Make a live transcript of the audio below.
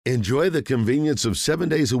Enjoy the convenience of 7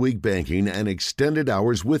 days a week banking and extended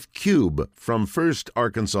hours with Cube from First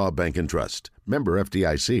Arkansas Bank and Trust. Member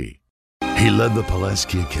FDIC. He led the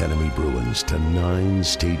Pulaski Academy Bruins to 9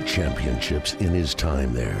 state championships in his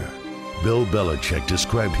time there. Bill Belichick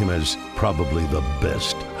described him as probably the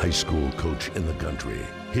best high school coach in the country.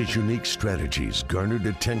 His unique strategies garnered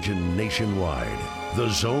attention nationwide. The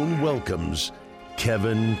Zone welcomes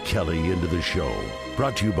Kevin Kelley into the show.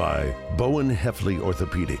 Brought to you by Bowen Heffley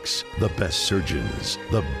Orthopedics. The best surgeons,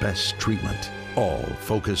 the best treatment, all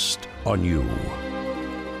focused on you.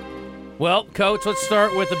 Well, Coach, let's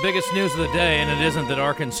start with the biggest news of the day, and it isn't that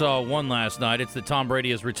Arkansas won last night. It's that Tom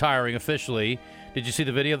Brady is retiring officially. Did you see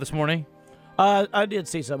the video this morning? I did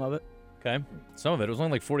see some of it. Okay. Some of it. It was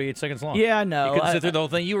only like 48 seconds long. Yeah, I know. You couldn't sit through the whole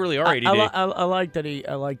thing. You really are ADD. I like that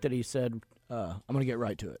he said, I'm going to get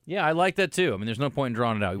right to it. Yeah, I like that too. I mean, there's no point in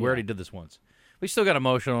drawing it out. We already did this once. We still got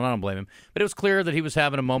emotional, and I don't blame him. But it was clear that he was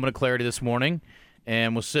having a moment of clarity this morning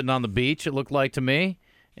and was sitting on the beach, it looked like to me,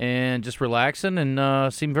 and just relaxing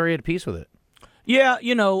and seemed very at peace with it. Yeah,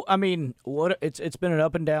 I mean, it's been an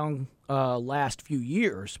up and down last few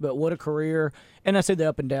years, but what a career. And I say the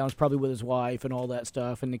up and downs probably with his wife and all that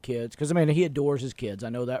stuff and the kids. Because, I mean, he adores his kids. I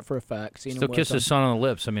know that for a fact. Still kissed his son on the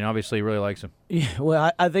lips. I mean, obviously he really likes him. Yeah,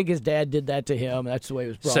 well, I think his dad did that to him. That's the way it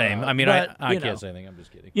was brought Same. up. I mean, but, I can't say anything. I'm just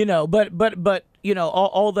kidding. But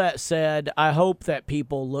all that said, I hope that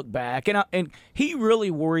people look back. And he really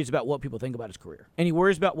worries about what people think about his career. And he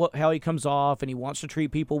worries about how he comes off, and he wants to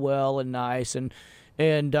treat people well and nice. And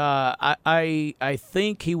I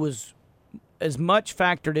think he was as much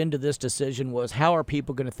factored into this decision was how are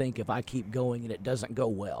people going to think if I keep going and it doesn't go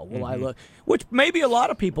well? Will I look? Which maybe a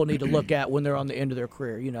lot of people need to look at when they're on the end of their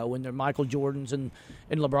career. When they're Michael Jordans and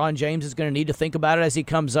LeBron James is going to need to think about it as he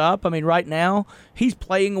comes up. I mean, right now he's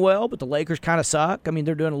playing well, but the Lakers kind of suck. I mean,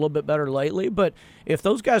 they're doing a little bit better lately. But if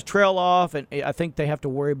those guys trail off, and I think they have to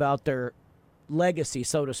worry about their legacy,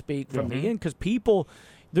 so to speak, from the end, because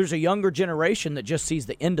there's a younger generation that just sees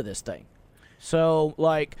the end of this thing. So,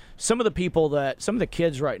 like, some of the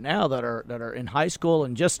kids right now that are in high school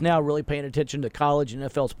and just now really paying attention to college and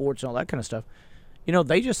NFL sports and all that kind of stuff,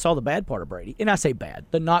 they just saw the bad part of Brady. And I say bad,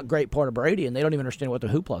 the not great part of Brady, and they don't even understand what the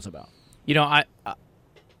hoopla's about.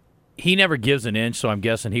 He never gives an inch, so I'm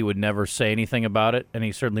guessing he would never say anything about it, and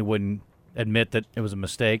he certainly wouldn't admit that it was a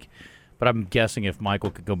mistake. But I'm guessing if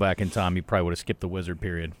Michael could go back in time, he probably would have skipped the wizard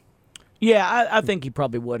period. Yeah, I think he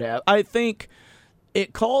probably would have. I think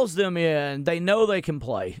it calls them in. They know they can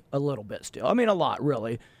play a little bit still. I mean, a lot,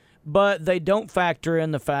 really. But they don't factor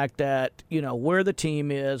in the fact that, where the team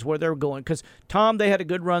is, where they're going. Because, Tom, they had a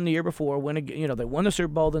good run the year before. They won the Super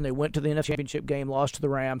Bowl, then they went to the NFC Championship game, lost to the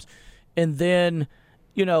Rams. And then,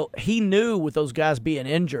 he knew with those guys being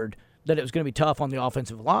injured that it was going to be tough on the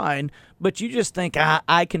offensive line. But you just think,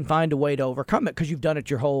 I can find a way to overcome it because you've done it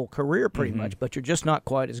your whole career pretty much. But you're just not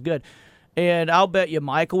quite as good. And I'll bet you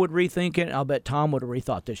Michael would rethink it, and I'll bet Tom would have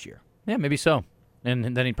rethought this year. Yeah, maybe so.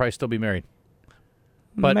 And then he'd probably still be married.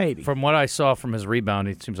 But maybe. From what I saw from his rebound,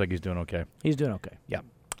 it seems like he's doing okay. He's doing okay. Yeah.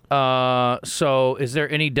 So is there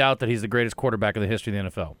any doubt that he's the greatest quarterback in the history of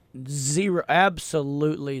the NFL? Zero.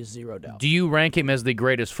 Absolutely zero doubt. Do you rank him as the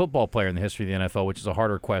greatest football player in the history of the NFL, which is a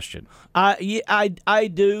harder question? I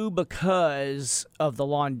do because of the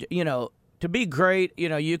long, to be great,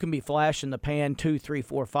 you can be flash in the pan 2, 3,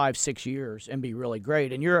 4, 5, 6 years and be really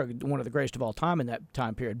great, and you're one of the greatest of all time in that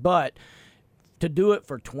time period. But to do it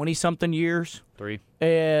for 20-something years, 3,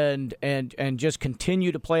 and just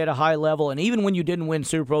continue to play at a high level, and even when you didn't win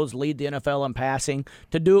Super Bowls, lead the NFL in passing,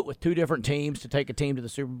 to do it with 2 different teams, to take a team to the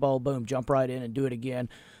Super Bowl, boom, jump right in and do it again.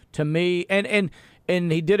 To me, and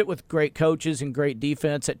he did it with great coaches and great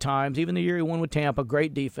defense at times. Even the year he won with Tampa,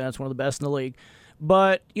 great defense, one of the best in the league.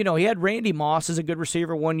 But, he had Randy Moss as a good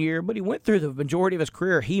receiver one year, but he went through the majority of his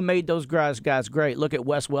career. He made those guys great. Look at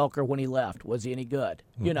Wes Welker when he left. Was he any good?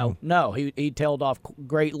 No. He tailed off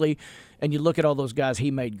greatly, and you look at all those guys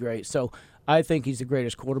he made great. So I think he's the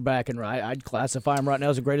greatest quarterback, and I'd classify him right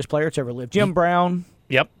now as the greatest player that's ever lived. Jim Brown.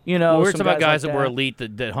 Yep. We're talking about guys that were elite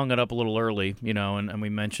that hung it up a little early, and we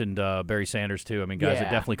mentioned Barry Sanders too. I mean, guys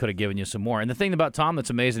that definitely could have given you some more. And the thing about Tom that's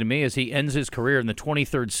amazing to me is he ends his career in the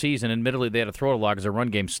 23rd season. Admittedly, they had to throw it a lot because their run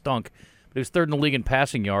game stunk. But he was third in the league in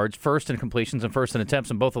passing yards, first in completions, and first in attempts,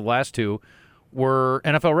 and both of the last 2 were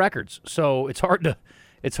NFL records. So it's hard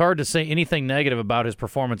to say anything negative about his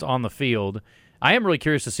performance on the field. I am really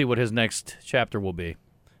curious to see what his next chapter will be.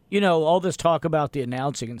 All this talk about the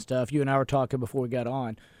announcing and stuff, you and I were talking before we got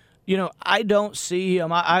on. I don't see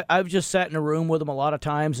him. I've just sat in a room with him a lot of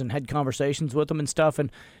times and had conversations with him and stuff,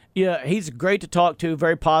 and Yeah, he's great to talk to,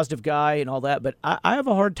 very positive guy and all that, but I have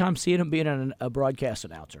a hard time seeing him being a broadcast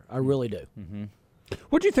announcer. I really do. Mm-hmm.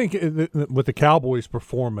 What do you think with the Cowboys'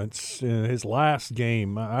 performance in his last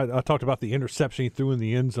game? I talked about the interception he threw in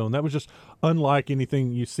the end zone. That was just unlike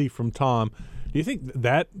anything you see from Tom. Do you think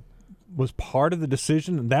that was part of the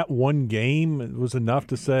decision? That one game was enough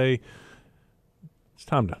to say it's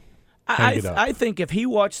time to hang it up? I think if he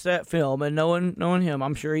watched that film, and knowing him,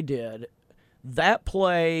 I'm sure he did, that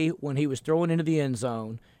play when he was throwing into the end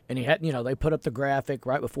zone, and he had, they put up the graphic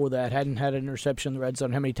right before that, hadn't had an interception in the red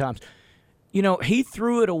zone how many times. He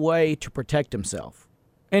threw it away to protect himself,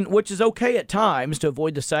 and which is okay at times to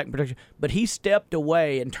avoid the sack and protection, but he stepped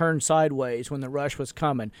away and turned sideways when the rush was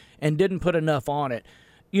coming and didn't put enough on it.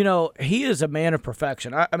 He is a man of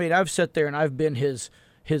perfection. I mean, I've sat there and I've been his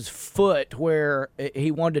foot where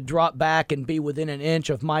he wanted to drop back and be within an inch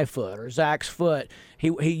of my foot or Zach's foot.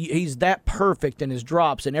 He's that perfect in his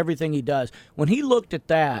drops and everything he does. When he looked at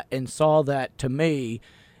that and saw that, to me,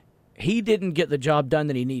 he didn't get the job done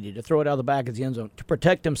that he needed to throw it out of the back of the end zone to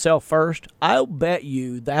protect himself first. I'll bet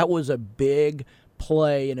you that was a big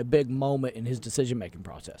play and a big moment in his decision-making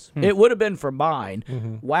process. It would have been for mine.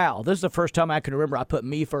 Mm-hmm. Wow, this is the first time I can remember I put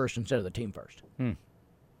me first instead of the team first.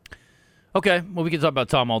 Okay, well, we can talk about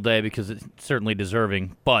Tom all day because it's certainly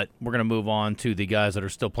deserving, but we're going to move on to the guys that are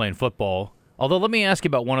still playing football. Although, let me ask you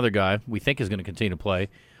about one other guy we think is going to continue to play.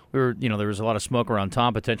 There was a lot of smoke around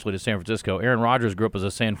Tom potentially to San Francisco. Aaron Rodgers grew up as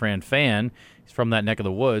a San Fran fan. He's from that neck of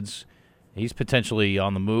the woods. He's potentially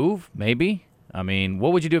on the move, maybe. I mean,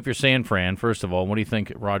 what would you do if you're San Fran, first of all? What do you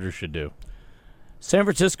think Rodgers should do? San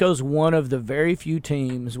Francisco's one of the very few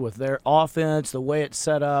teams with their offense, the way it's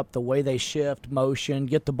set up, the way they shift, motion,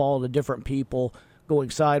 get the ball to different people going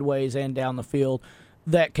sideways and down the field,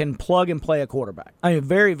 that can plug and play a quarterback. I mean,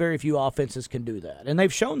 very, very few offenses can do that, and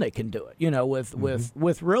they've shown they can do it.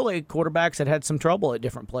 With really quarterbacks that had some trouble at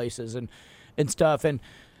different places and stuff. And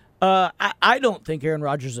I don't think Aaron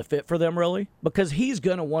Rodgers is a fit for them really, because he's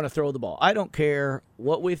going to want to throw the ball. I don't care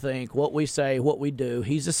what we think, what we say, what we do.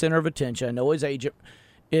 He's the center of attention. I know his agent,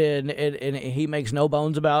 and he makes no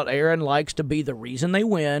bones about Aaron likes to be the reason they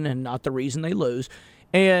win and not the reason they lose.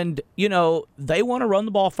 And, they want to run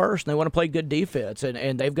the ball first, and they want to play good defense,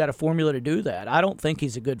 and they've got a formula to do that. I don't think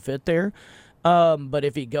he's a good fit there. But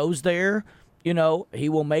if he goes there, he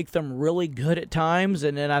will make them really good at times.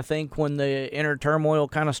 And then I think when the inner turmoil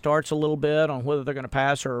kind of starts a little bit on whether they're going to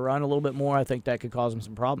pass or run a little bit more, I think that could cause them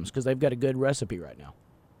some problems because they've got a good recipe right now.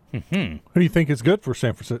 Who do you think is good for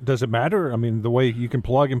San Francisco? Does it matter? I mean, the way you can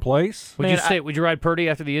plug and place? Would you ride Purdy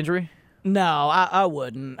after the injury? No, I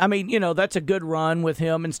wouldn't. I mean, that's a good run with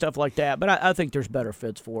him and stuff like that, but I think there's better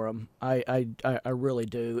fits for him. I really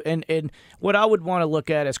do. And what I would want to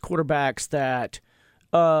look at is quarterbacks that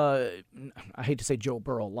I hate to say Joe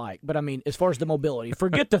Burrow-like, but I mean, as far as the mobility,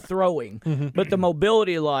 forget the throwing, but the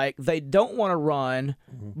mobility, they don't want to run,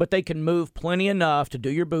 but they can move plenty enough to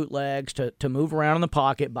do your bootlegs, to move around in the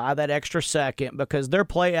pocket, buy that extra second, because their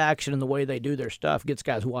play action and the way they do their stuff gets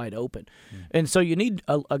guys wide open. And so you need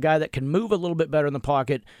a guy that can move a little bit better in the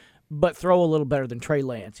pocket, but throw a little better than Trey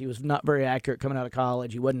Lance. He was not very accurate coming out of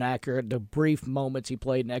college. He wasn't accurate the brief moments he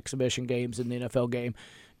played in exhibition games in the NFL game.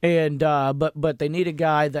 And but they need a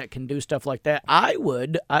guy that can do stuff like that.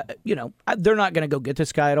 They're not going to go get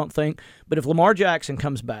this guy, I don't think. But if Lamar Jackson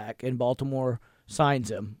comes back and Baltimore signs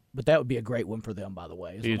him, but that would be a great one for them, by the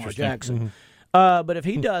way, is Lamar Jackson. But if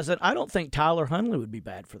he doesn't, I don't think Tyler Huntley would be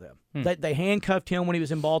bad for them. They handcuffed him when he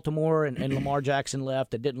was in Baltimore, and Lamar Jackson left.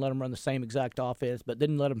 They didn't let him run the same exact offense, but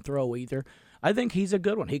didn't let him throw either. I think he's a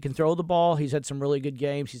good one. He can throw the ball. He's had some really good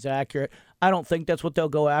games. He's accurate. I don't think that's what they'll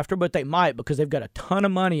go after, but they might, because they've got a ton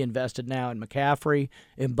of money invested now in McCaffrey,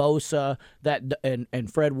 in Bosa,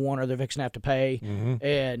 and Fred Warner. They're fixing to have to pay.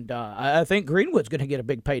 And I think Greenwood's going to get a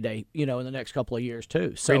big payday, in the next couple of years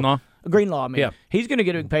too. So, Greenlaw, he's going to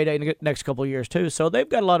get a big payday in the next couple of years too. So they've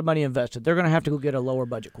got a lot of money invested. They're going to have to go get a lower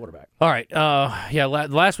budget quarterback. All right.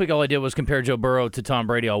 Last week all I did was compare Joe Burrow to Tom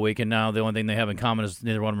Brady all week, and now the only thing they have in common is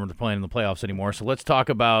neither one of them are playing in the playoffs anymore. So let's talk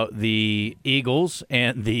about the Eagles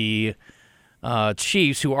and the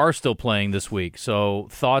Chiefs, who are still playing this week. So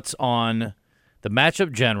thoughts on the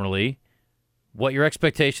matchup generally, what your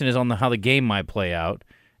expectation is on how the game might play out,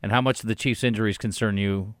 and how much do the Chiefs' injuries concern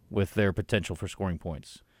you with their potential for scoring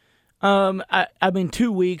points? I mean,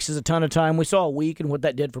 2 weeks is a ton of time. We saw a week and what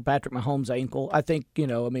that did for Patrick Mahomes' ankle. I think,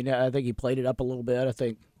 I think he played it up a little bit. I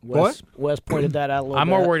think Wes pointed that out a little bit. I'm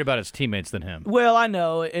more worried about his teammates than him. Well, I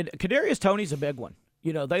know. Kadarius Toney's a big one.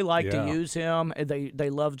 They like to use him. They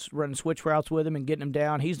loved running switch routes with him and getting him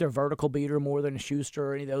down. He's their vertical beater more than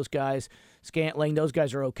Schuster or any of those guys. Scantling, those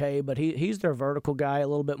guys are okay, but he's their vertical guy a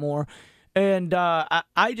little bit more. And I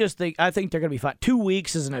think they're going to be fine. 2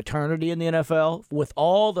 weeks is an eternity in the NFL with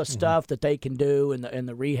all the stuff that they can do and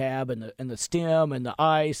the rehab and the stem and the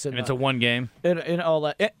ice and it's a one game and all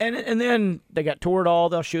that. And then they got Toradol.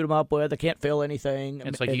 They'll shoot them up with. They can't feel anything.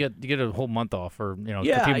 It's like you get a whole month off, or a few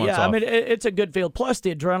months off. I mean, it's a good field. Plus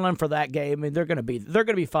the adrenaline for that game. I mean, they're going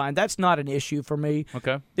to be fine. That's not an issue for me.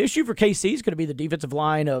 Okay. The issue for KC is going to be the defensive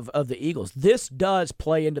line of the Eagles. This does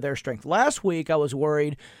play into their strength. Last week I was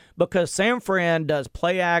worried because San Fran does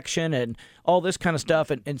play action and all this kind of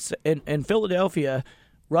stuff, and Philadelphia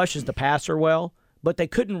rushes the passer well, but they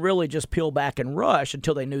couldn't really just peel back and rush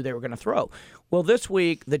until they knew they were going to throw. Well, this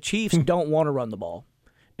week, the Chiefs don't want to run the ball,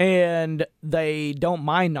 and they don't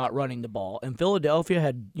mind not running the ball. And Philadelphia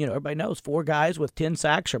had, everybody knows, 4 guys with 10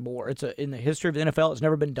 sacks or more. In the history of the NFL, it's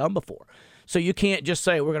never been done before. So you can't just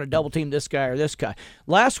say we're going to double team this guy or this guy.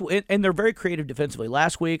 And they're very creative defensively.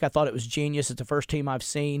 Last week I thought it was genius. It's the first team I've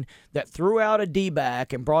seen that threw out a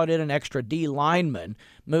D-back and brought in an extra D lineman,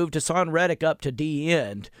 moved Hassan Reddick up to D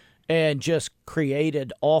end, and just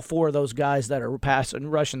created all 4 of those guys that are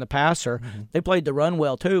rushing the passer. Mm-hmm. They played the run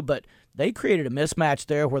well too, but they created a mismatch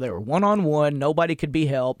there where they were one-on-one, nobody could be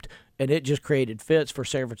helped, and it just created fits for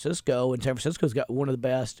San Francisco. And San Francisco's got one of the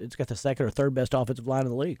best. It's got the second or third best offensive line in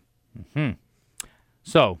the league. Mm-hmm.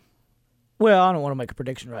 So, well, I don't want to make a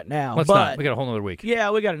prediction right now. Let's not. We got a whole other week.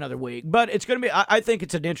 Yeah, we got another week, but it's going to be. I think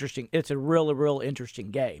it's a real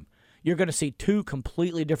interesting game. You're going to see 2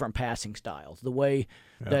 completely different passing styles: the way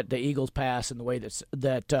that the Eagles pass and the way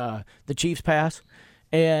that the Chiefs pass.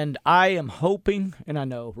 And I am hoping, and I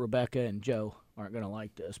know Rebecca and Joe aren't going to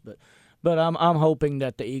like this, but I'm hoping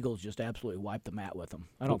that the Eagles just absolutely wipe the mat with them.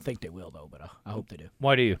 I don't think they will though, but I hope they do.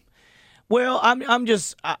 Why do you? Well, I think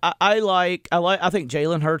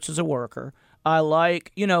Jalen Hurts is a worker.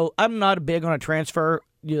 I'm not big on a transfer,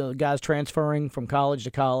 guys transferring from college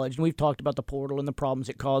to college, and we've talked about the portal and the problems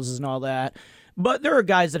it causes and all that. But there are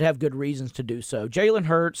guys that have good reasons to do so. Jalen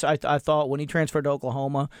Hurts, I thought when he transferred to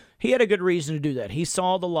Oklahoma, he had a good reason to do that. He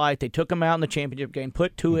saw the light. They took him out in the championship game,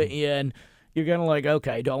 put Tua in. You're going to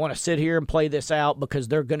okay, do I want to sit here and play this out because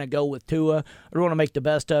they're going to go with Tua? Or do I want to make the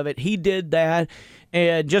best of it? He did that,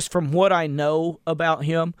 and just from what I know about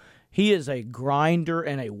him, he is a grinder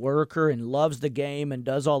and a worker and loves the game and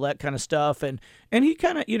does all that kind of stuff. And he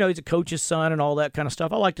kind of, he's a coach's son and all that kind of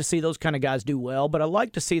stuff. I like to see those kind of guys do well, but I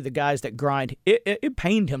like to see the guys that grind. It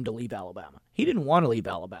pained him to leave Alabama. He didn't want to leave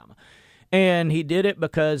Alabama. And he did it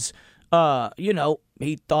because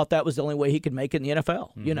he thought that was the only way he could make it in the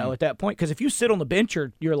NFL, at that point. Because if you sit on the bench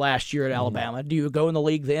your last year at Alabama, do you go in the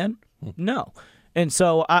league then? No. And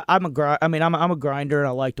so I'm a grinder, and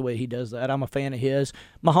I like the way he does that. I'm a fan of his.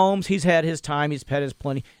 Mahomes, he's had his time. He's had his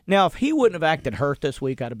plenty. Now, if he wouldn't have acted hurt this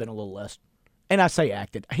week, I'd have been a little less. And I say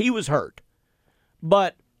acted. He was hurt.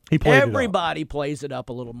 But everybody plays it up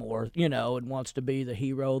a little more, and wants to be the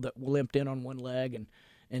hero that limped in on one leg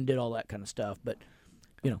and did all that kind of stuff. But,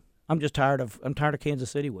 I'm tired of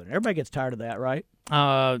Kansas City winning. Everybody gets tired of that, right?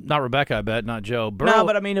 Not Rebecca, I bet, not Joe. Burrow, no,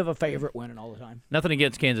 but I mean of a favorite winning all the time. Nothing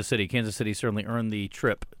against Kansas City. Kansas City certainly earned the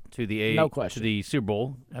trip to the to the Super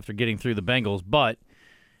Bowl after getting through the Bengals. But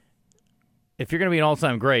if you're going to be an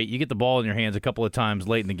all-time great, you get the ball in your hands a couple of times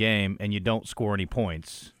late in the game and you don't score any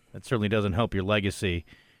points. That certainly doesn't help your legacy.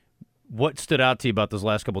 What stood out to you about those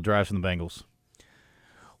last couple of drives from the Bengals?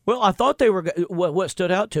 Well, I thought they were. What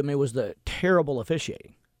stood out to me was the terrible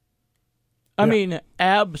officiating. I mean,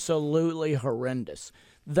 absolutely horrendous.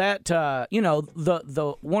 That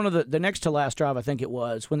the one of the next to last drive, I think it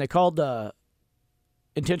was when they called the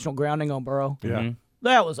intentional grounding on Burrow. Yeah,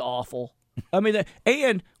 that was awful. I mean,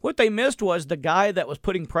 and what they missed was the guy that was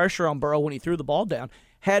putting pressure on Burrow when he threw the ball down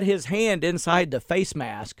had his hand inside the face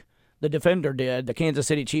mask. The defender did, the Kansas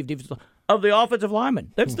City Chief defensive of the offensive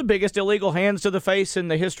lineman. That's the biggest illegal hands to the face in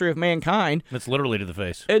the history of mankind. That's literally to the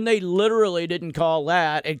face. And they literally didn't call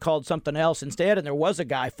that and called something else instead, and there was a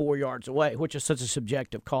guy 4 yards away, which is such a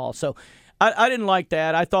subjective call. So I didn't like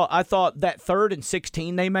that. I thought that 3rd and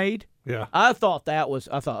 16 they made, I thought,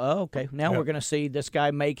 oh, okay, now we're going to see this guy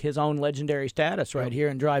make his own legendary status right here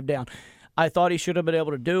and drive down. I thought he should have been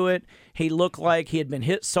able to do it. He looked like he had been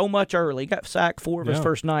hit so much early. He got sacked 4 of his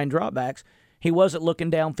first 9 dropbacks. He wasn't looking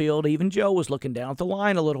downfield. Even Joe was looking down at the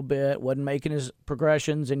line a little bit, wasn't making his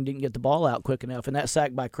progressions and didn't get the ball out quick enough. And that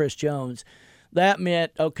sack by Chris Jones, that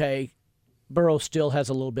meant, okay, Burrow still has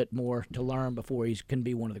a little bit more to learn before he can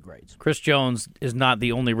be one of the greats. Chris Jones is not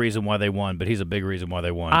the only reason why they won, but he's a big reason why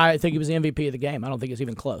they won. I think he was the MVP of the game. I don't think it's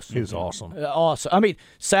even close. He was awesome. Awesome. I mean,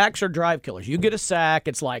 sacks are drive killers. You get a sack,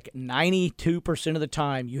 it's like 92% of the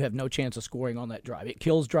time you have no chance of scoring on that drive. It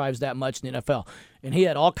kills drives that much in the NFL. And he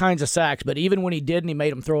had all kinds of sacks, but even when he didn't, he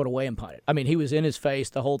made him throw it away and punt it. I mean, he was in his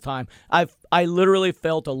face the whole time. I literally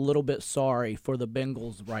felt a little bit sorry for the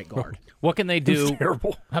Bengals right guard. What can they do? It was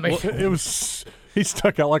terrible. I mean, he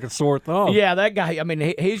stuck out like a sore thumb. Yeah, that guy. I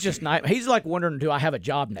mean, he's just not. He's like wondering, do I have a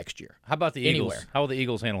job next year? How about the Eagles? Anywhere. How will the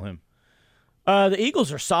Eagles handle him? The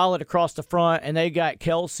Eagles are solid across the front, and they got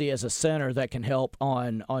Kelley as a center that can help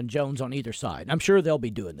on Jones on either side. I'm sure they'll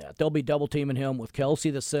be doing that. They'll be double teaming him with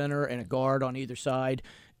Kelley the center and a guard on either side.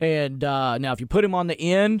 And now, if you put him on the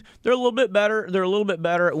end, they're a little bit better. They're a little bit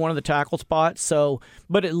better at one of the tackle spots. So,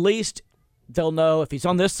 but at least they'll know if he's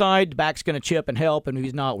on this side, the back's going to chip and help, and if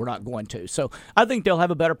he's not, we're not going to. So, I think they'll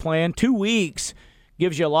have a better plan. 2 weeks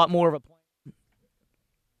gives you a lot more of a plan.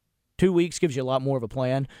 2 weeks gives you a lot more of a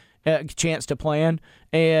plan. Chance to plan,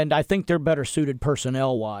 and I think they're better suited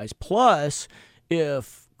personnel-wise. Plus,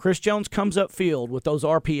 if Chris Jones comes upfield with those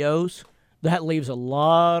RPOs, that leaves a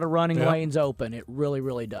lot of running lanes open. It really,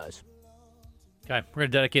 really does. Okay, we're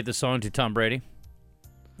going to dedicate this song to Tom Brady.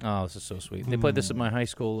 Oh, this is so sweet. They played this at my high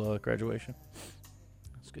school graduation.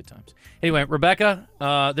 It's good times. Anyway, Rebecca,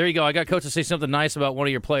 there you go. I got Coach to say something nice about one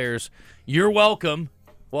of your players. You're welcome.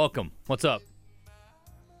 Welcome. What's up?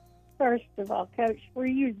 First of all, Coach, were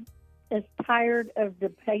you as tired of the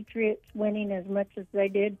Patriots winning as much as they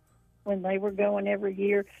did when they were going every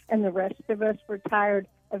year, and the rest of us were tired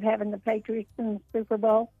of having the Patriots in the Super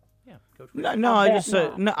Bowl? Yeah, Coach. No, I just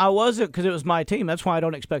said no. I wasn't, because it was my team. That's why I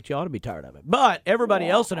don't expect y'all to be tired of it. But everybody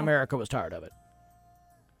else in America was tired of it.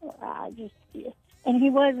 And he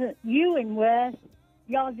wasn't. You and Wes,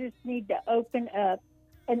 y'all just need to open up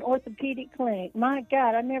an orthopedic clinic. My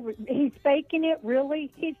God, he's faking it,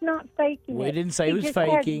 really? He's not faking it. We didn't say he was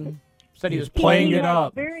faking. Said he was playing it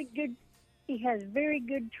up. He has very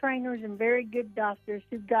good trainers and very good doctors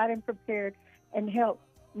who got him prepared and helped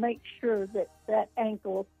make sure that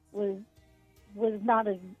ankle was not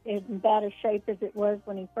as in bad a shape as it was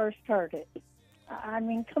when he first hurt it. I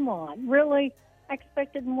mean, come on. Really? I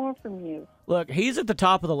expected more from you. Look, he's at the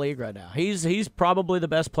top of the league right now. He's probably the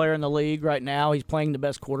best player in the league right now. He's playing the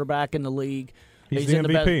best quarterback in the league. He's the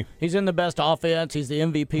MVP. He's in the best offense. He's the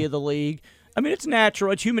MVP of the league. I mean, it's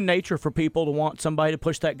natural. It's human nature for people to want somebody to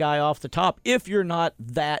push that guy off the top if you're not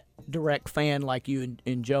that direct fan like you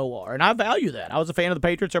and Joe are. And I value that. I was a fan of the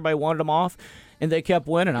Patriots. Everybody wanted them off, and they kept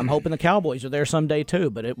winning. I'm hoping the Cowboys are there someday too,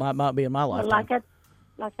 but it might not be in my lifetime.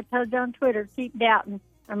 Like I told you on Twitter, keep doubting.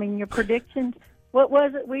 I mean, your predictions. What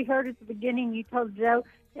was it we heard at the beginning? You told Joe,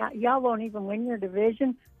 y'all won't even win your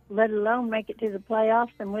division, let alone make it to the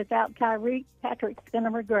playoffs. And without Kyrie, Patrick's going to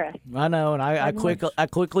regress. I know, and I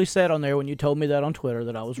quickly said on there when you told me that on Twitter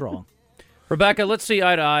that I was wrong. Rebecca, let's see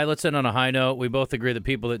eye to eye. Let's end on a high note. We both agree that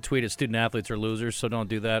people that tweet at student-athletes are losers, so don't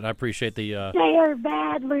do that. I appreciate the... They are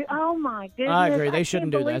badly... Oh, my goodness. I agree. They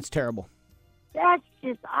shouldn't do that. It's terrible. That's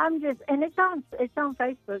just... And it's on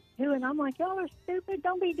Facebook, too, and I'm like, y'all are stupid.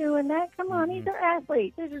 Don't be doing that. Come on, these are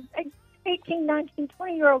athletes. These are 18, 19,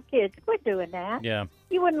 20-year-old kids. Quit doing that. Yeah.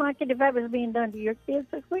 You wouldn't like it if that was being done to your kids,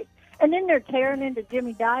 so quit. And then they're tearing into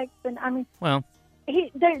Jimmy Dykes, and, I mean... Well...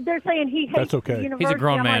 They're saying he hates That's okay. the university. He's a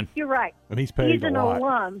grown man. Like, you're right. And he's paid He's a an lot.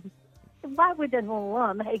 alum. Why would an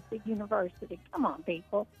alum hate the university? Come on,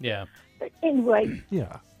 people. Yeah. But anyway,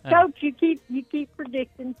 Yeah. Coach, you keep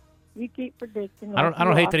predicting. You keep predicting. I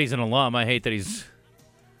don't hate that he's an alum. I hate that he's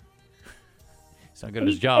not good at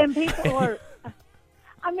his job. And people are.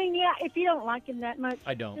 I mean, yeah. If you don't like him that much,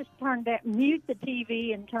 I don't. Just mute the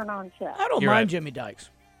TV and turn on Chuck. I don't You're mind right. Jimmy Dykes.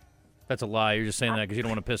 That's a lie. You're just saying that because you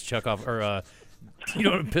don't want to piss Chuck off, or you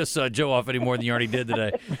don't want to piss Joe off any more than you already did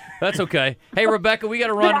today. That's okay. Hey, Rebecca, we got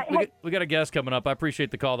to run. We got a guest coming up. I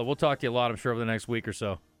appreciate the call, though. We'll talk to you a lot, I'm sure, over the next week or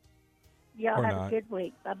so. Y'all Or have not. a good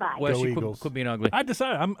week. Bye-bye. Wes, Go you Eagles. quit being ugly. I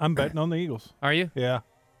decided I'm betting on the Eagles. Are you? Yeah.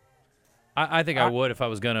 I think I would if I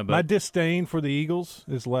was going to. My But disdain for the Eagles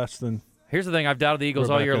is less than here's the thing. I've doubted the Eagles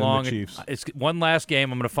all year Rebecca and the long. Chiefs. It's one last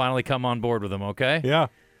game. I'm going to finally come on board with them, okay? yeah.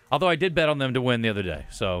 Although I did bet on them to win the other day,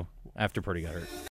 so after Purdy got hurt.